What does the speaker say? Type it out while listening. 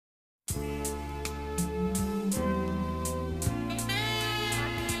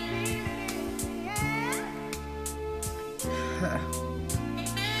Yo,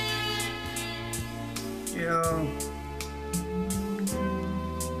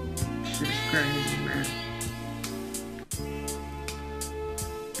 shit's crazy, man.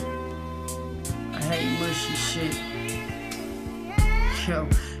 I hate mushy shit. Yo,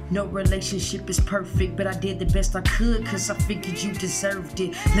 no relationship is perfect, but I did the best I could, cause I figured you deserved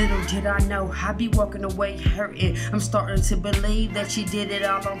it. Little did I know I'd be walking away hurting. I'm starting to believe that you did it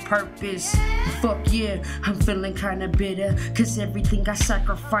all on purpose. Fuck yeah, I'm feeling kinda bitter, cause everything I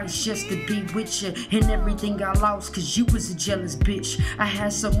sacrificed just to be with you, and everything I lost cause you was a jealous bitch. I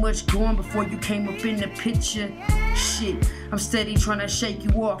had so much going before you came up in the picture. Shit, I'm steady trying to shake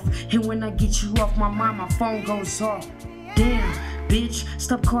you off, and when I get you off my mind, my phone goes off. Damn, bitch,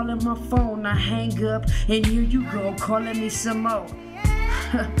 stop calling my phone. I hang up, and here you go, calling me some more.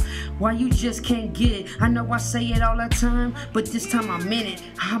 Why you just can't get it? I know I say it all the time, but this time I meant it.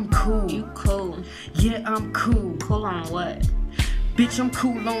 I'm cool. You cool? Yeah, I'm cool. Cool on what? Bitch, I'm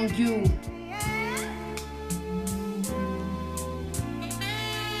cool on you.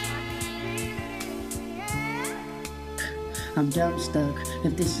 I'm dumb stuck.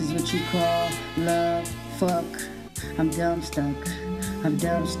 If this is what you call love, fuck. I'm dumb stuck. I'm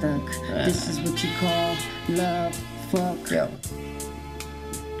dumb stuck. This is what you call love, fuck. Yo.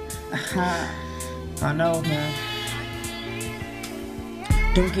 I know, man.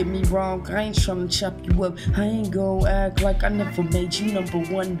 Don't get me wrong, I ain't tryna chop you up. I ain't gon' act like I never made you number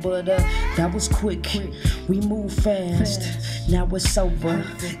one, but that was quick. We move fast. Now it's over.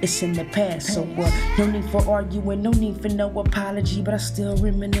 It's in the past, so no need for arguing, no need for no apology. But I still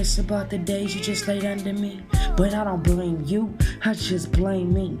reminisce about the days you just laid under me. But I don't blame you, I just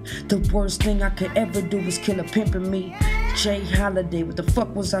blame me. The worst thing I could ever do was kill a pimp in me. Jay Holiday, what the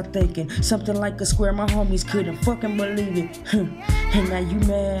fuck was I thinking? Something like a square, my homies couldn't fucking believe it. And now you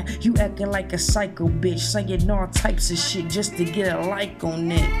mad, you acting like a psycho bitch, saying all types of shit just to get a like on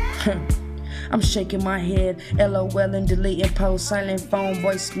it. I'm shaking my head, LOL and deleting posts, silent phone,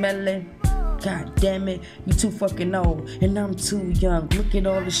 voice smelling. God damn it, you too fucking old, and I'm too young. Look at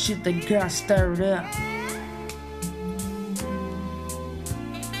all the shit that got stirred up.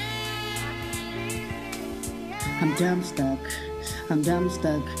 I'm dumb stuck. I'm dumb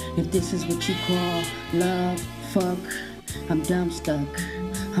stuck. If this is what you call love, fuck. I'm dumb stuck.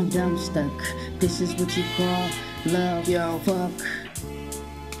 I'm dumb stuck. This is what you call love, yo, fuck.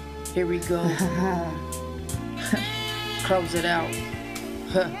 Here we go. Close it out.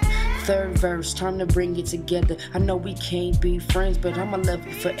 Third verse, time to bring it together. I know we can't be friends, but I'ma love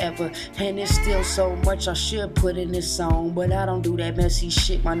you forever. And it's still so much I should put in this song, but I don't do that messy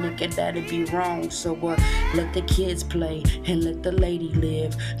shit, my nigga, that'd be wrong. So let the kids play and let the lady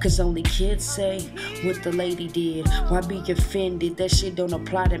live, cause only kids say what the lady did. Why be offended? That shit don't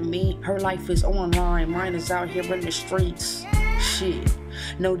apply to me. Her life is online, mine is out here in the streets. Shit,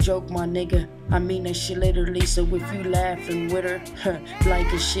 no joke, my nigga, I mean that shit literally. So if you laughing with her, like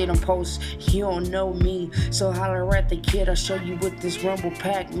a shit on post, you don't know me. So holler at the kid, I'll show you what this rumble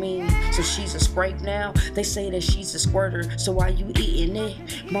pack means. So she's a scrape now, they say that she's a squirter. So why you eating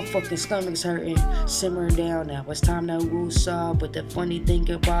it? My fucking stomach's hurting. Simmer down now, it's time to woosah. But the funny thing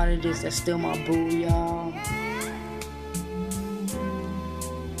about it is that's still my boo, y'all.